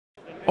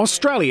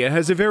Australia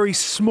has a very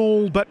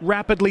small but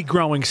rapidly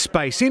growing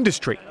space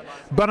industry,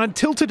 but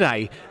until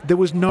today there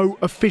was no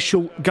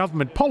official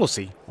government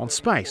policy on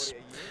space.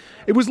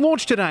 It was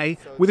launched today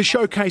with a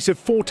showcase of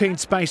 14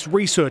 space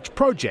research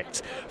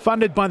projects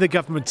funded by the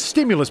government's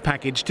stimulus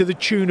package to the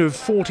tune of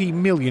 $40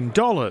 million.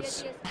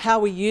 How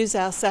we use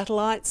our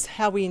satellites,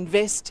 how we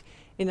invest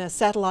in a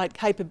satellite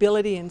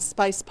capability and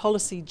space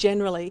policy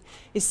generally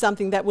is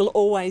something that will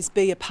always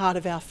be a part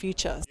of our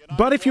future.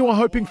 But if you are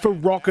hoping for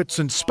rockets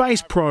and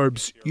space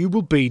probes, you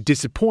will be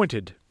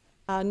disappointed.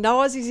 No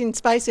Aussies in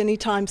space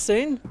anytime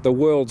soon. The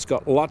world's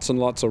got lots and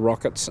lots of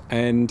rockets,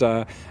 and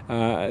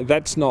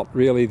that's not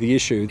really the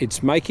issue.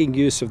 It's making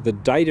use of the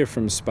data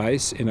from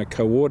space in a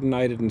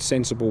coordinated and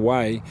sensible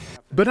way.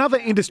 But other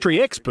industry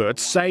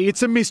experts say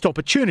it's a missed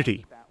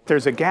opportunity.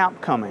 There's a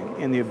gap coming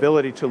in the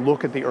ability to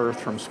look at the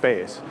Earth from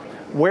space.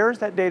 Where is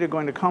that data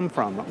going to come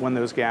from when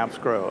those gaps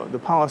grow? The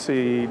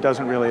policy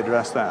doesn't really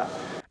address that.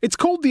 It's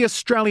called the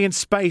Australian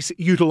Space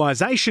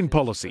Utilisation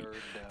Policy.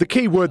 The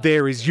key word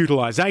there is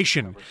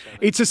utilisation.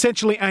 It's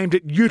essentially aimed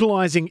at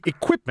utilising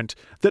equipment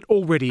that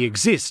already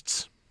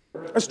exists.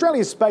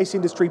 Australia's space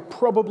industry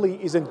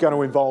probably isn't going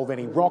to involve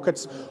any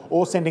rockets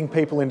or sending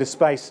people into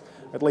space,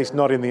 at least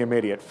not in the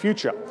immediate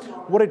future.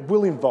 What it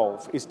will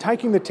involve is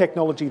taking the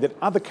technology that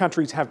other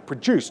countries have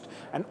produced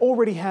and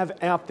already have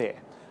out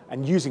there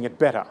and using it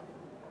better.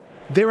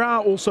 There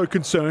are also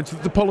concerns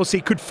that the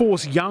policy could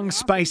force young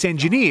space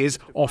engineers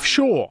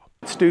offshore.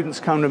 Students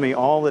come to me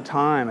all the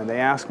time and they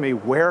ask me,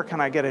 where can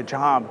I get a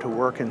job to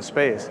work in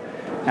space?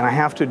 And I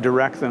have to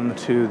direct them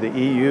to the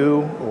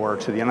EU or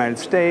to the United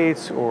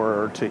States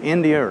or to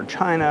India or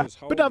China.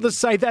 But others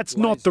say that's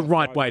not the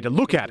right way to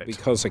look at it.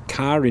 Because a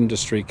car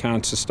industry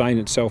can't sustain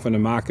itself in a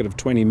market of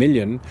 20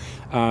 million,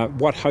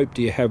 what hope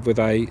do you have with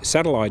a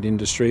satellite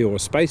industry or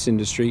space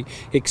industry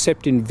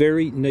except in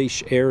very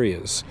niche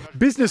areas?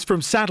 Business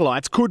from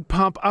satellites could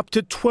pump up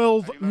to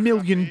 $12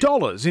 million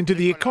into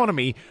the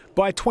economy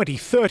by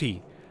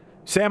 2030.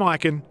 Sam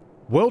Eichen,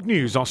 World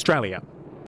News Australia.